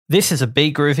This is a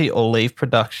Be Groovy or Leave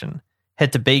production.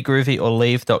 Head to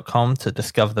begroovyorleave.com to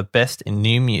discover the best in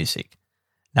new music.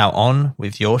 Now on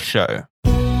with your show.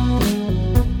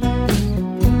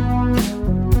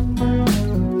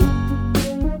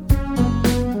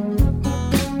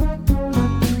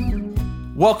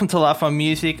 Welcome to Life on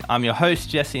Music. I'm your host,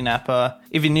 Jesse Napa.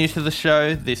 If you're new to the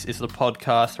show, this is the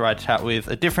podcast where I chat with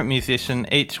a different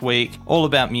musician each week, all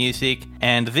about music.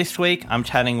 And this week, I'm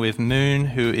chatting with Moon,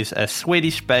 who is a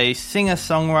Swedish-based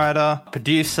singer-songwriter,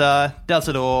 producer, does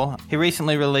it all. He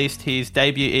recently released his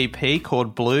debut EP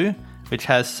called Blue, which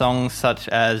has songs such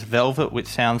as Velvet, which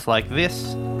sounds like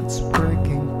this. It's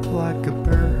breaking like a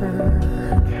bird.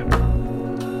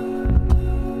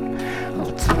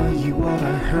 I'll tell you what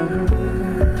I heard.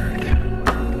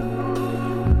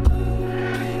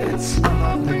 It's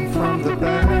nothing from the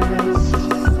best.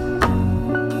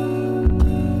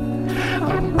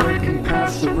 I'm breaking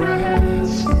past the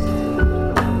rest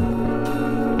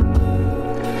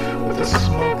with a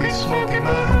smoky, smoky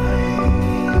mind,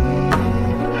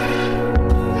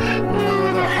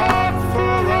 with a heart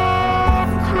full of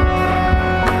crime.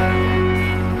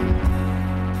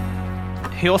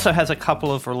 He also has a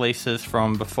couple of releases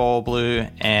from before Blue,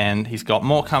 and he's got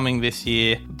more coming this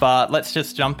year. But let's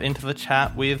just jump into the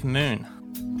chat with Moon.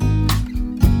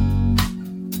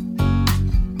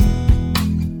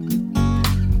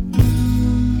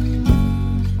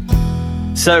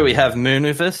 So we have Moon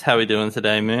with us. How are we doing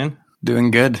today, Moon? Doing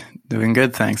good,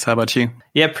 thanks. How about you?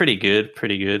 Yeah, pretty good.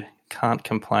 Can't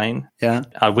complain. Yeah?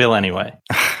 I will anyway.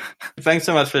 Thanks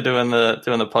so much for doing the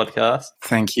podcast.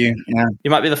 Thank you, yeah. You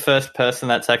might be the first person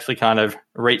that's actually kind of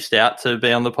reached out to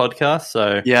be on the podcast,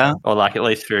 so yeah, or like at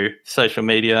least through social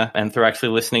media and through actually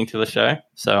listening to the show.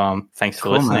 So thanks for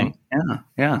listening. Man.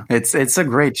 Yeah. It's a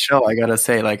great show, I gotta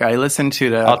say. Like I listened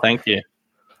to the... Oh, thank you.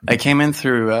 I came in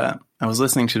through... I was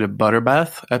listening to the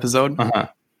Butterbath episode.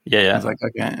 Yeah. I was like,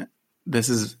 okay, this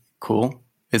is cool.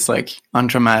 It's like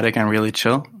undramatic and really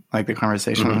chill, like the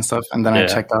conversation and stuff. And then I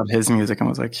checked out his music and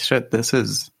was like, shit, this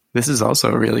is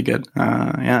also really good.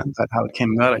 Yeah, that's how it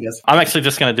came about, I guess. I'm actually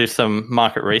just going to do some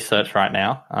market research right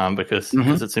now because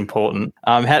it's important.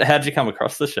 How did you come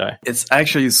across the show? It's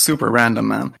actually super random,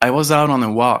 man. I was out on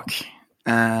a walk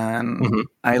and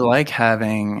I like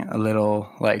having a little,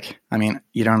 like, I mean,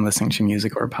 either I'm listening to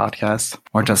music or a podcast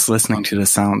or just listening to the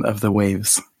sound of the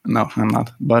waves. No, I'm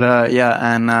not. But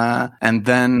and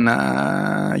then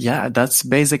that's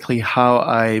basically how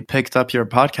I picked up your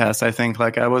podcast. I think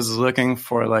like I was looking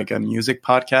for like a music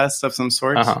podcast of some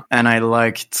sort, and I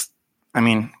liked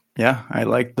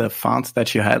the font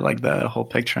that you had, like the whole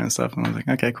picture and stuff. And I was like,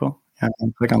 okay, cool. Yeah,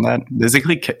 I'll click on that.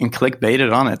 Basically,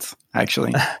 clickbaited on it,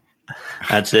 actually.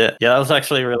 That's it. Yeah, I was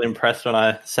actually really impressed when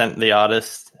I sent the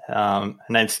artist. Her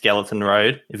name's Skeleton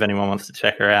Road. If anyone wants to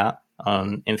check her out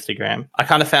on Instagram. I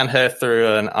kind of found her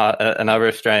through another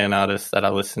Australian artist that I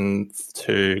listened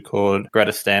to called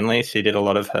Greta Stanley. She did a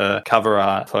lot of her cover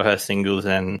art for her singles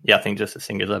and I think just the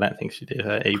singles. I don't think she did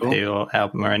her EP or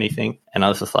album or anything. And I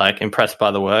was just like impressed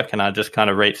by the work and I just kind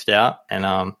of reached out and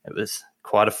it was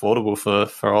quite affordable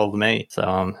for old me.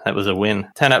 So that was a win.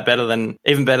 Turned out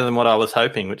even better than what I was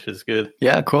hoping, which is good.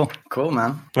 Yeah, cool,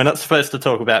 man. We're not supposed to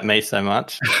talk about me so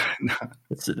much. No.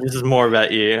 This is more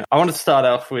about you. I want to start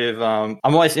off with I'm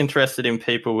always interested in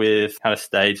people with kind of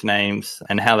stage names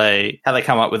and how they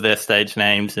come up with their stage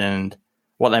names and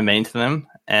what they mean to them.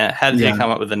 How did you come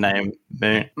up with the name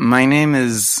Moon? My name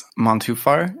is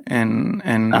Montufar and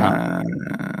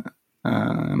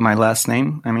my last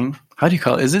name, I mean, how do you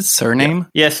call it? Is it surname?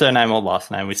 Yeah, surname or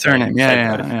last name. Surname,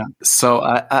 yeah. So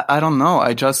I don't know.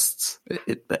 I just,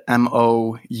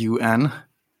 M-O-U-N,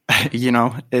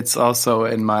 it's also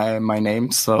in my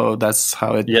name. So that's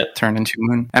how it turned into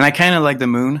Moon. And I kind of like the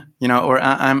moon, or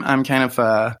I'm kind of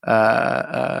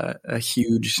a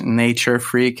huge nature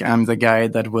freak. I'm the guy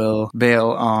that will bail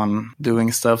on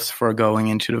doing stuff for going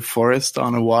into the forest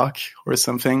on a walk or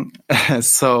something.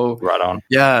 So right on.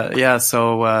 Yeah.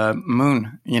 So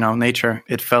Moon, nature.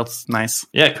 It felt nice.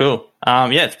 Yeah, cool.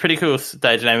 It's a pretty cool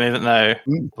stage name, even though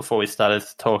before we started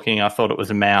talking, I thought it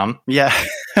was a Mound. Yeah,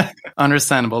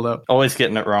 understandable though. Always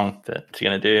getting it wrong, but what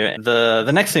you're going to do.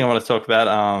 The next thing I want to talk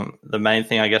about, the main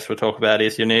thing I guess we'll talk about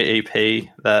is your new EP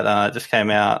that just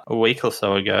came out a week or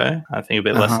so ago. I think a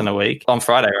bit less than a week. On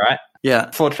Friday, right?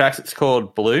 Yeah. 4 tracks. It's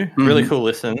called Blue. Really cool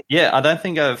listen. Yeah, I don't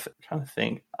think I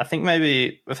think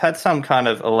maybe we've had some kind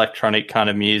of electronic kind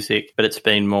of music, but it's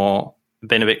been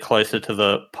a bit closer to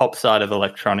the pop side of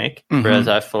electronic, whereas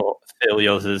I feel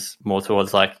yours is more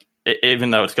towards like even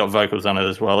though it's got vocals on it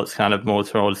as well, it's kind of more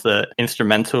towards the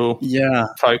instrumental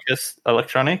focused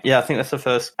electronic. Yeah, I think that's the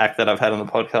first act that I've had on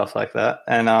the podcast like that.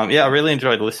 And I really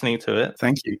enjoyed listening to it.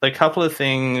 Thank you. A couple of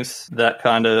things that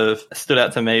kind of stood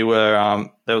out to me were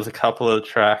there was a couple of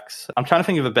tracks. I'm trying to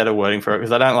think of a better wording for it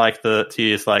because I don't like to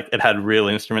use like it had real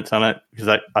instruments on it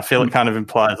because I feel it kind of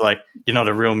implies like you're not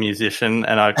a real musician,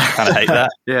 and I kind of hate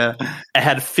that. Yeah. It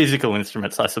had physical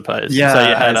instruments, I suppose. Yeah. So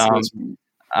you had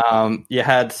you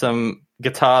had some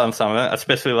guitar on some of it,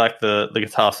 especially like the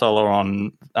guitar solo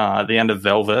on the end of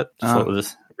Velvet. I thought it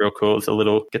was real cool. It's a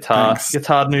little guitar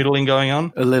noodling going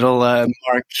on. A little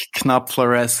Mark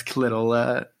Knopfler-esque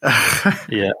little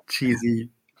cheesy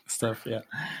stuff. Yeah,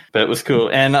 but it was cool.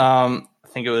 And I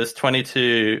think it was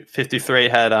 2253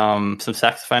 had some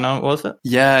saxophone on it, was it?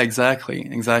 Yeah,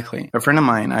 exactly. A friend of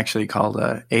mine actually called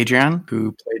Adrian,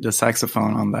 who played the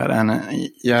saxophone on that,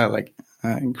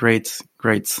 and great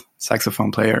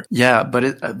saxophone player. Yeah,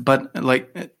 but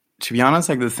like to be honest,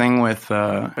 like the thing with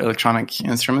electronic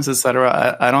instruments,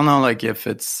 etc. I don't know, like if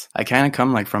it's I kind of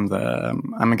come like from the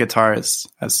I'm a guitarist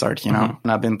at start, you know,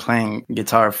 and I've been playing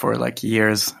guitar for like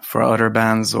years for other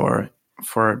bands or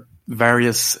for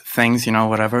various things, you know,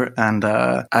 whatever. And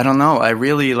I don't know. I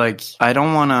really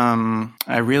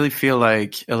feel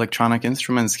like electronic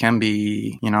instruments can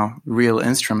be, you know, real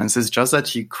instruments. It's just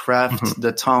that you craft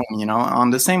the tone, you know, on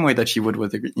the same way that you would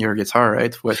with your guitar,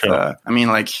 right? With,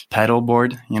 like pedal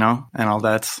board, you know, and all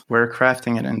that. We're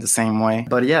crafting it in the same way.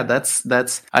 But yeah, that's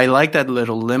I like that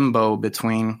little limbo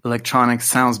between electronic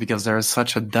sounds because there is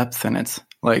such a depth in it.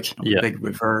 Like big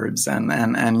reverbs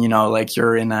and you know, like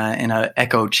you're in a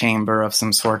echo chamber of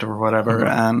some sort or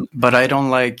whatever. But I don't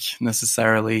like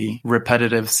necessarily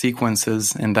repetitive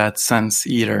sequences in that sense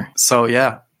either. So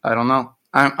yeah, I don't know.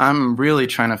 I'm really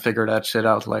trying to figure that shit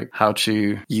out, like how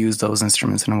to use those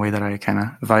instruments in a way that I kind of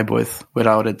vibe with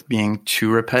without it being too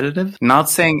repetitive. Not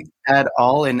saying at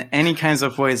all in any kinds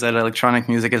of ways that electronic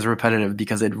music is repetitive,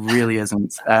 because it really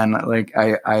isn't. And like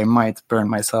I might burn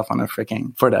myself on a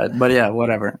freaking for that. But yeah,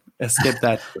 whatever. Skip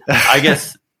that. I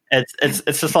guess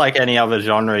it's just like any other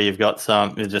genre. You've got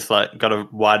just like got a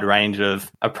wide range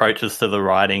of approaches to the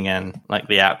writing, and like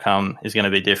the outcome is going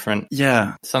to be different.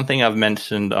 Yeah. Something I've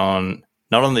mentioned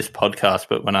not on this podcast,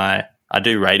 but when I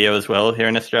do radio as well here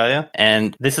in Australia.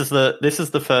 And this is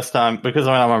the first time, because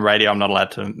when I'm on radio, I'm not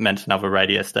allowed to mention other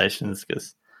radio stations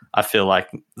because I feel like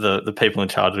the people in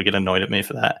charge will get annoyed at me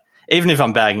for that. Even if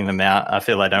I'm bagging them out, I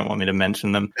feel they don't want me to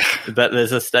mention them. But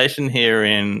there's a station here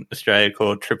in Australia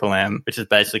called Triple M, which is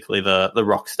basically the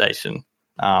rock station.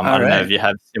 I don't know if you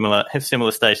have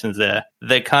similar stations there.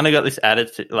 They kind of got this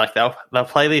attitude, like they'll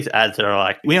play these ads that are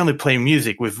like, we only play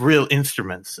music with real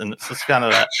instruments, and it's just kind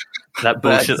of that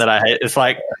bullshit that I hate. It's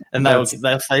like, and they'll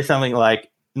say something like,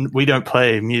 we don't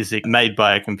play music made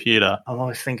by a computer. I'm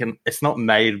always thinking it's not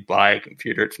made by a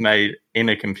computer, it's made in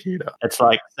a computer. It's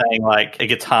like saying like a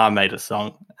guitar made a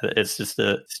song. It's just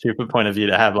a stupid point of view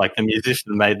to have, like the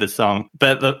musician made the song.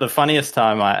 But the funniest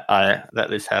time I that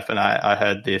this happened, I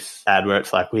heard this ad where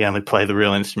it's like, we only play the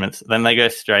real instruments. Then they go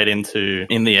straight into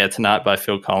In the Air Tonight by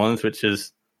Phil Collins, which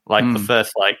is like the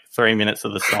first like 3 minutes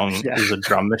of the song is a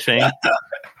drum machine.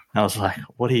 I was like,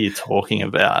 what are you talking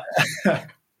about?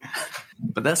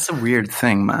 But that's a weird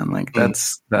thing, man. Like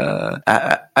that's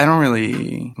I don't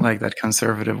really like that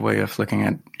conservative way of looking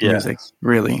at music,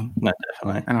 really. No,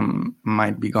 definitely. And I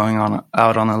might be going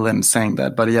out on a limb saying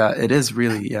that, but yeah, it is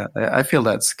really, I feel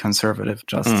that's conservative.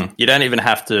 Just you don't even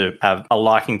have to have a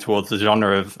liking towards the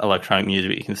genre of electronic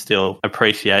music. You can still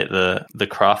appreciate the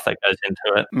craft that goes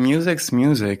into it. Music's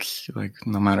music, like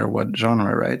no matter what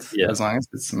genre, right? Yeah. As long as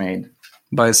it's made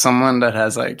by someone that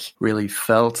has like really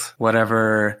felt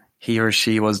whatever he or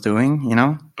she was doing, you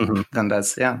know, then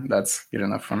that's good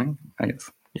enough for me, I guess.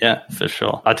 Yeah, for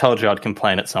sure. I told you I'd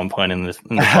complain at some point in the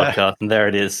podcast, and there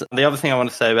it is. The other thing I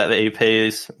want to say about the EP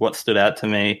is what stood out to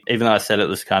me, even though I said it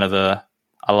was kind of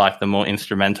I like the more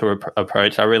instrumental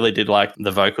approach. I really did like the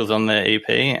vocals on the EP,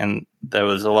 and there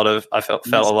was I felt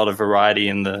a lot of variety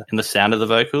in the sound of the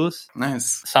vocals.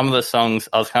 Nice. Some of the songs,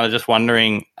 I was kind of just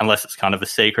wondering, unless it's kind of a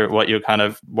secret, what kind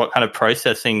of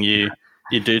processing you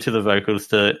do to the vocals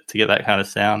to get that kind of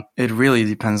sound. It really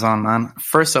depends on, man.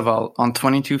 First of all, on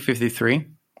 2253,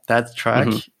 that track,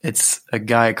 it's a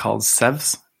guy called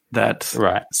Sevs that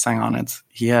sang on it.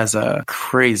 He has a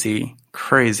crazy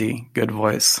good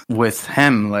voice. With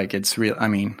him, like, it's real. I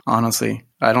mean, honestly,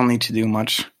 I don't need to do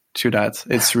much to that.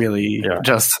 It's really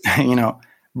just, you know,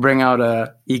 bring out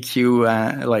a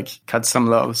EQ, like cut some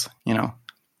lows, you know,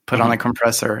 put on a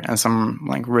compressor and some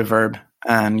like reverb,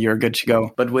 and you're good to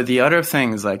go. But with the other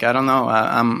things, like, I don't know,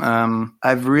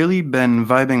 I've really been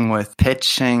vibing with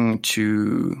pitching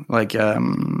to like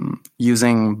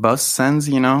using bus sends,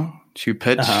 to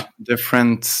pitch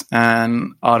different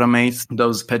and automate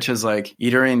those pitches, like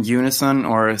either in unison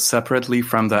or separately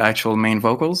from the actual main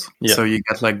vocals. Yeah. So you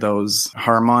get like those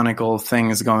harmonical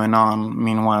things going on.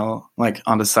 Meanwhile, like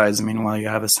on the sides, meanwhile you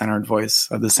have a centered voice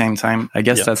at the same time. I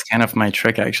guess that's kind of my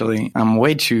trick, actually. I'm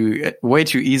way too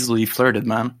easily flirted,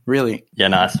 man. Really. Yeah,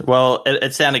 nice. Well,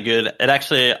 it sounded good. It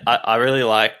actually, I really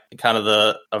like kind of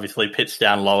the obviously pitched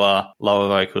down lower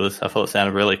vocals. I thought it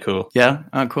sounded really cool. Yeah.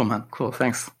 Oh, cool, man. Cool.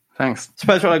 Thanks. I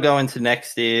suppose what I go into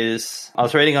next is, I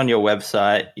was reading on your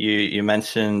website, you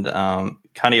mentioned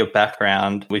kind of your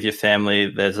background with your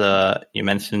family. You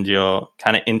mentioned your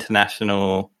kind of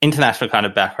international kind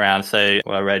of background. So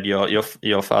I read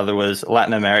your father was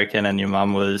Latin American and your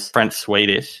mum was French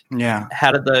Swedish. Yeah.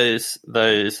 How did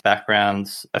those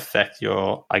backgrounds affect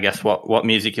your, I guess, what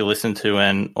music you listen to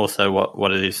and also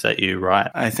what it is that you write?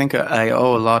 I think I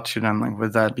owe a lot to them, like,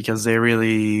 with that, because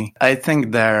I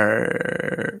think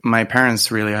my parents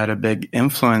really had a big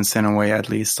influence, in a way, at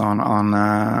least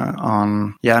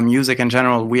on music in general.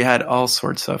 We had all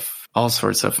sorts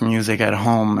of music at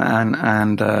home,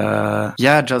 and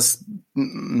just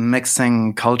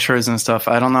mixing cultures and stuff.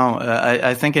 I don't know.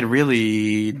 I think it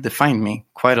really defined me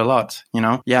quite a lot,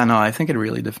 I think it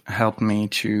really helped me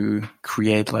to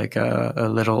create like a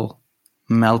little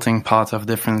melting pot of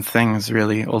different things,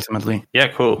 really, ultimately. Yeah,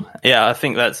 cool. Yeah, I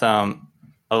think that's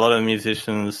a lot of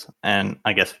musicians, and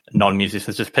I guess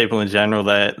non-musicians, just people in general,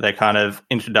 their kind of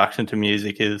introduction to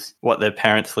music is what their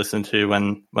parents listened to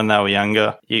when they were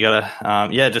younger. You gotta,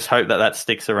 just hope that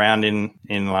sticks around in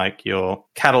like your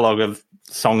catalog of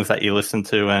songs that you listen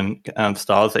to and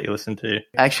styles that you listen to.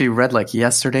 I actually read like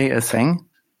yesterday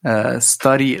a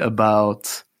study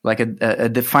about like a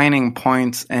defining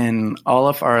point in all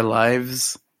of our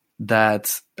lives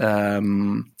that,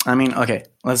 okay,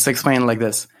 let's explain it like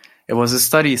this. It was a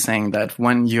study saying that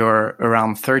when you're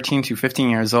around 13 to 15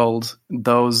 years old,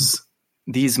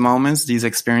 these moments, these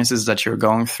experiences that you're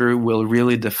going through will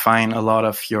really define a lot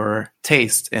of your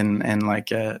taste in like,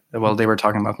 they were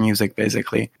talking about music,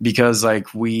 basically, because like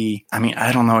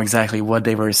I don't know exactly what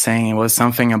they were saying. It was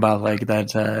something about like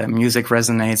that music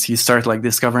resonates. You start like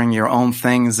discovering your own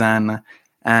things, and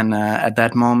at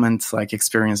that moment, like,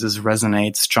 experiences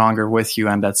resonate stronger with you,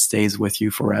 and that stays with you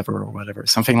forever, or whatever,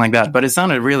 something like that. But it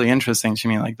sounded really interesting to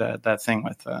me, like that thing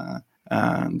with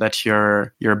that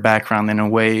your background in a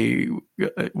way,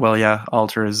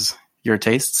 alters your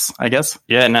tastes, I guess.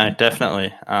 Yeah, no,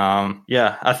 definitely.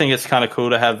 I think it's kind of cool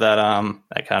to have that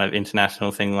kind of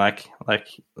international thing, like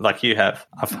you have.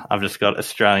 I've just got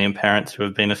Australian parents who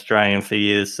have been Australian for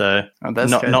years, so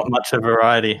not much of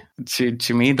variety.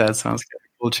 To me, that sounds good.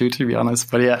 Too, to be honest,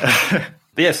 but yeah.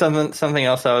 But yeah, something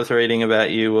else I was reading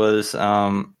about you was,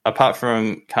 apart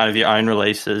from kind of your own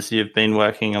releases, you've been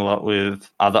working a lot with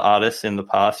other artists in the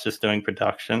past, just doing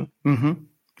production. Mm-hmm.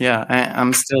 Yeah,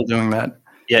 I'm still doing that.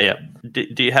 Yeah.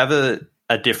 Do you have a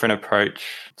different approach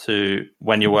to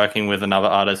when you're working with another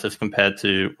artist as compared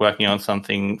to working on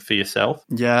something for yourself?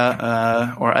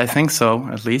 Yeah, or I think so,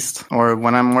 at least. Or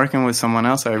when I'm working with someone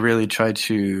else, I really try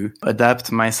to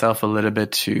adapt myself a little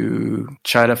bit to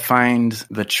try to find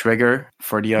the trigger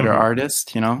for the other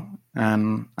artist,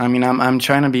 And I'm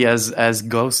trying to be as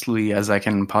ghostly as I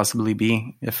can possibly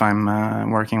be if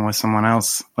I'm working with someone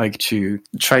else, like to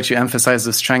try to emphasize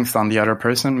the strength on the other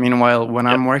person. Meanwhile, when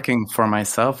I'm working for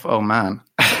myself, oh man,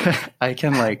 I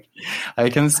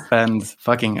can spend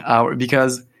fucking hours,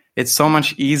 because it's so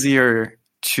much easier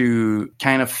to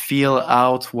kind of feel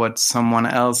out what someone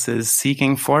else is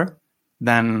seeking for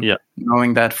than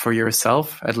knowing that for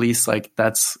yourself. At least, like,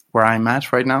 that's where I'm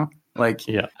at right now. Like,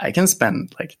 I can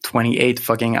spend like 28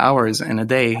 fucking hours in a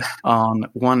day on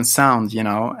one sound,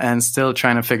 and still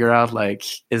trying to figure out, like,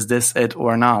 is this it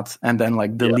or not? And then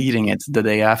like deleting it the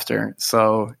day after.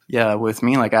 So yeah, with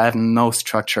me, like, I have no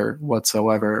structure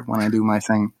whatsoever when I do my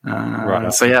thing.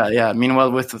 Right. So yeah.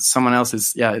 Meanwhile, with someone else,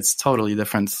 it's totally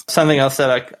different. Something else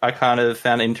that I kind of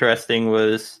found interesting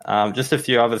was just a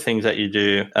few other things that you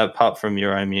do apart from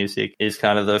your own music is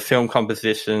kind of the film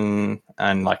composition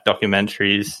and like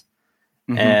documentaries.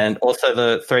 Mm-hmm. And also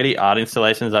the 3D art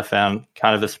installations I found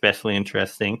kind of especially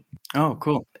interesting. Oh,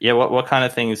 cool. Yeah, what kind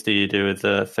of things do you do with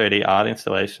the 3D art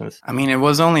installations? It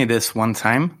was only this one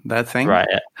time, that thing. Right.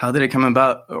 Yeah. How did it come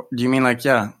about? Do you mean like,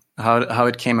 how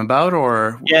it came about,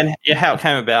 or? Yeah, how it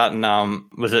came about, and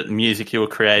was it music you were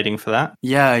creating for that?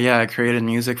 Yeah, I created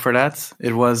music for that.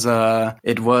 It was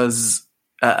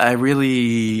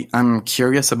I'm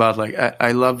curious about like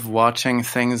I love watching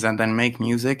things and then make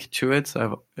music to it.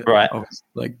 I've Right. always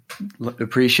like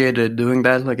appreciated doing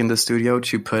that, like in the studio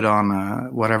to put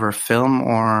on whatever film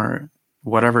or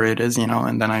whatever it is,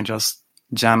 and then I just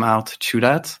jam out to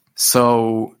that.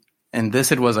 So in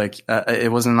this, it was like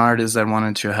it was an artist that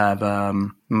wanted to have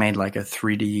made like a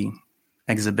 3D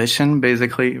exhibition.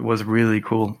 Basically, it was really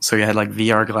cool. So you had like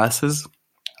VR glasses.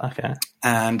 Okay.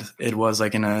 And it was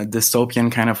like in a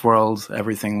dystopian kind of world.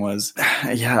 Everything was,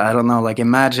 I don't know, like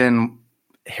imagine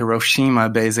Hiroshima,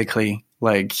 basically,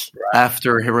 like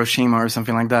after Hiroshima or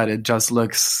something like that. It just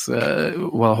looks,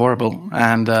 horrible.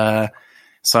 And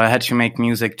so I had to make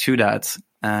music to that.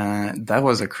 That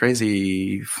was a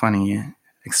crazy, funny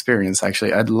experience,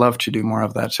 actually. I'd love to do more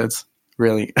of that shit.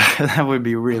 Really, that would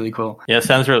be really cool. Yeah, it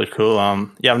sounds really cool. I've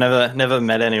never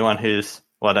met anyone who's,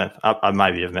 well, I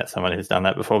maybe have met someone who's done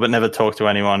that before, but never talked to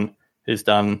anyone who's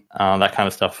done that kind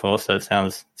of stuff before. So it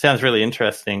sounds really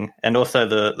interesting. And also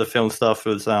the film stuff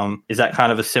was, is that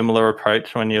kind of a similar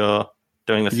approach when you're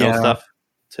doing the film stuff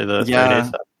to the 3D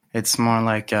stuff? It's more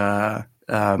like,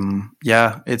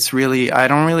 it's really, I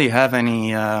don't really have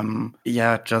any,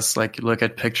 just like look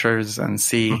at pictures and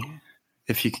see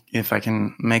if I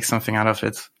can make something out of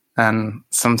it. And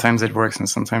sometimes it works and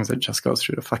sometimes it just goes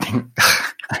through the fucking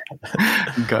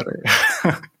gutter.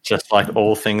 Just like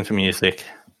all things music.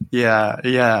 Yeah,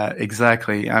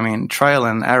 exactly. I mean, trial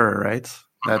and error, right?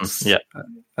 That's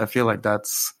I feel like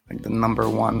that's like the number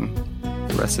one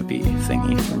recipe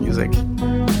thingy for music.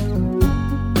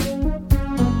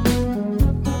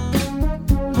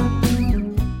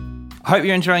 Hope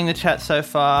you're enjoying the chat so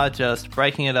far. Just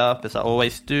breaking it up as I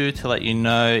always do to let you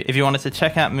know if you wanted to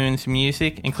check out Moon's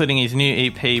music, including his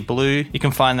new EP Blue, you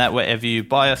can find that wherever you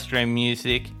buy or stream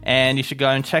music, and you should go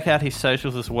and check out his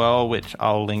socials as well, which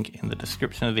I'll link in the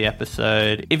description of the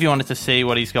episode. If you wanted to see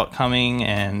what he's got coming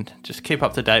and just keep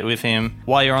up to date with him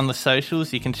while you're on the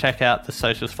socials, you can check out the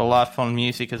socials for Life on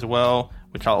Music as well,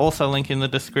 which I'll also link in the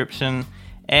description.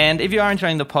 And if you are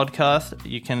enjoying the podcast,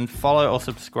 you can follow or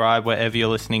subscribe wherever you're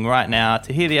listening right now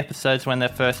to hear the episodes when they're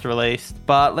first released.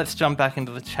 But let's jump back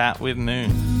into the chat with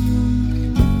Moon.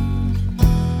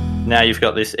 Now you've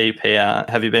got this EP out.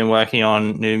 Have you been working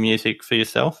on new music for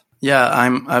yourself? Yeah,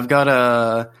 I've got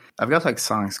like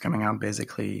songs coming out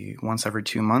basically once every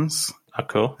 2 months. Oh,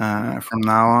 cool. From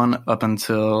now on up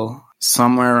until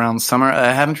somewhere around summer.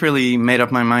 I haven't really made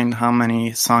up my mind how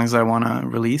many songs I want to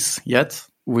release yet.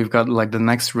 We've got like the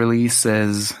next release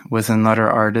is with another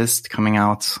artist coming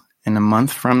out in a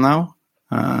month from now.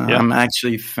 I'm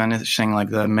actually finishing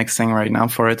like the mixing right now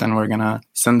for it, and we're gonna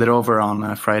send it over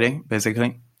on Friday,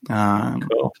 basically.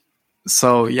 Cool.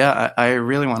 So yeah, I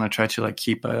really want to try to like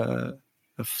keep a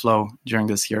flow during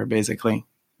this year, basically,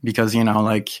 because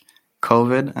like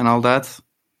COVID and all that.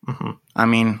 Mm-hmm. I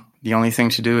mean, the only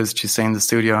thing to do is to stay in the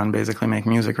studio and basically make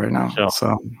music right now. Sure.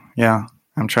 So yeah.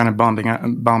 I'm trying to bomb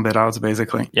it out,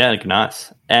 basically. Yeah,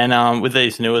 nice. And with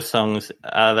these newer songs,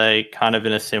 are they kind of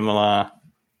in a similar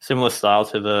style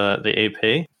to the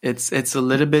EP? It's a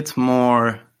little bit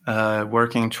more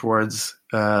working towards.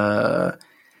 I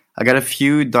got a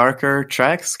few darker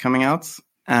tracks coming out,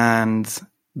 and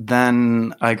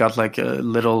then I got like a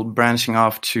little branching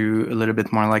off to a little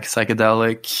bit more like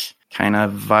psychedelic kind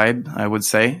of vibe, I would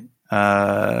say,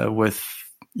 with.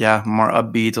 Yeah, more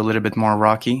upbeat, a little bit more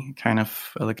rocky kind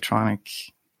of electronic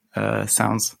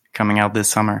sounds coming out this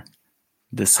summer.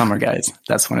 This summer, guys.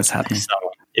 That's when it's happening.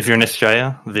 If you're in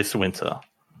Australia, this winter.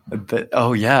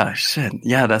 Oh, yeah, shit.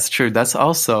 Yeah, that's true. That's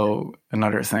also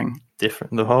another thing.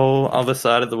 Different. The whole other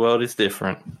side of the world is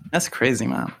different. That's crazy,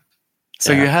 man.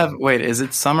 So you have... Wait, is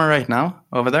it summer right now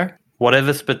over there?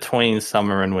 Whatever's between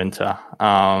summer and winter.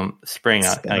 Spring,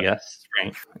 I guess.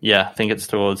 Spring. Yeah, I think it's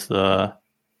towards the...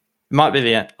 Might be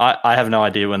the end. I have no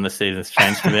idea when the seasons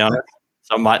change, to be honest.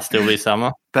 So it might still be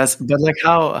summer. But like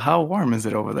how warm is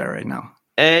it over there right now?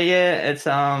 It's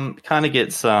kind of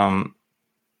gets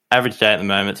average day at the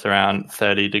moment. It's around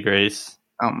 30 degrees.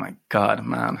 Oh my god,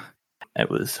 man! It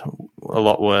was a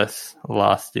lot worse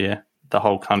last year. The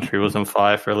whole country was on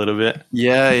fire for a little bit.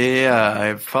 Yeah.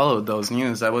 I followed those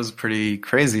news. That was pretty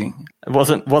crazy. It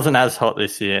wasn't as hot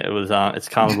this year. It was it's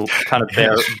kind of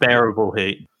bearable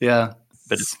heat. Yeah.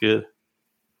 But it's good.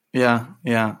 Yeah.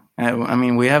 I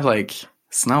mean, we have like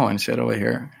snow and shit over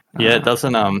here. Yeah, it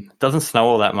doesn't snow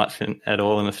all that much at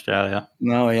all in Australia.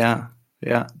 No, yeah.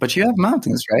 But you have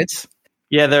mountains, right?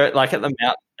 Yeah, they're like at the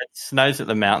mountain. It snows at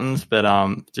the mountains, but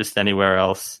just anywhere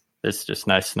else, there's just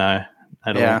no snow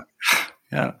at all.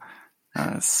 Yeah.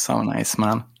 So nice,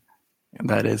 man.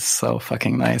 That is so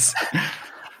fucking nice.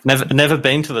 Never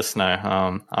been to the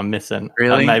snow. I'm missing.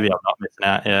 Really? Maybe I'm not missing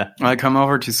out. Yeah. I come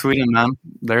over to Sweden, man.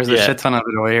 There's a shit ton of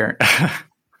it over here.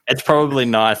 It's probably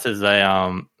nice as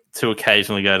a to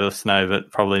occasionally go to the snow,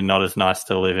 but probably not as nice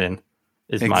to live in.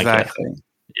 Is my guess.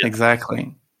 Yeah.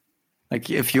 Exactly. Like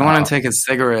if you want to take a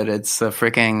cigarette, it's a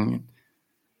freaking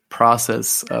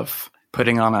process of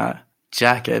putting on a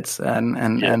jacket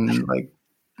and like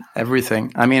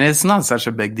everything. I mean, it's not such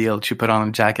a big deal to put on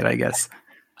a jacket, I guess.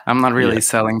 I'm not really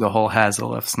selling the whole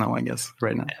hassle of snow, I guess,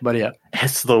 right now. But yeah.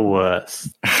 It's the worst.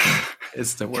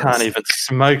 It's the worst. Can't even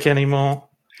smoke anymore.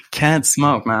 Can't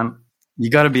smoke, man. You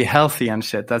got to be healthy and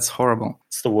shit. That's horrible.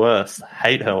 It's the worst.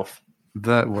 Hate health.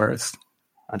 The worst.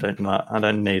 I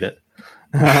don't need it.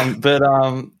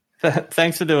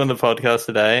 Thanks for doing the podcast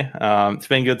today. It's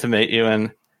been good to meet you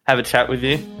and have a chat with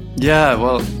you. Yeah,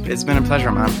 well, it's been a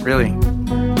pleasure, man. Really.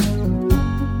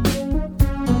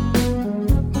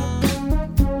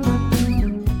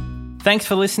 Thanks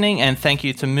for listening, and thank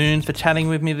you to Moon for chatting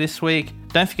with me this week.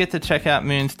 Don't forget to check out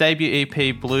Moon's debut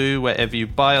EP, Blue, wherever you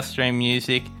buy or stream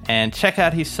music, and check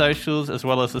out his socials as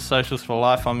well as the socials for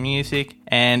Life on Music.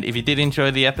 And if you did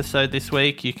enjoy the episode this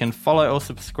week, you can follow or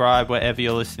subscribe wherever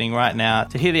you're listening right now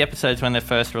to hear the episodes when they're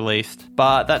first released.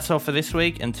 But that's all for this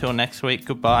week. Until next week,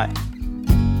 goodbye.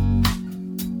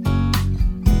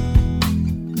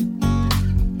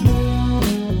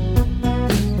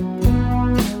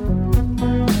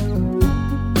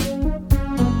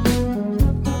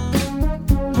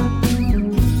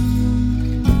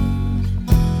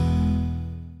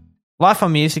 Life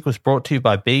on Music was brought to you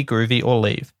by Be Groovy or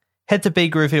Leave. Head to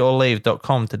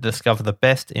begroovyorleave.com to discover the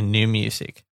best in new music.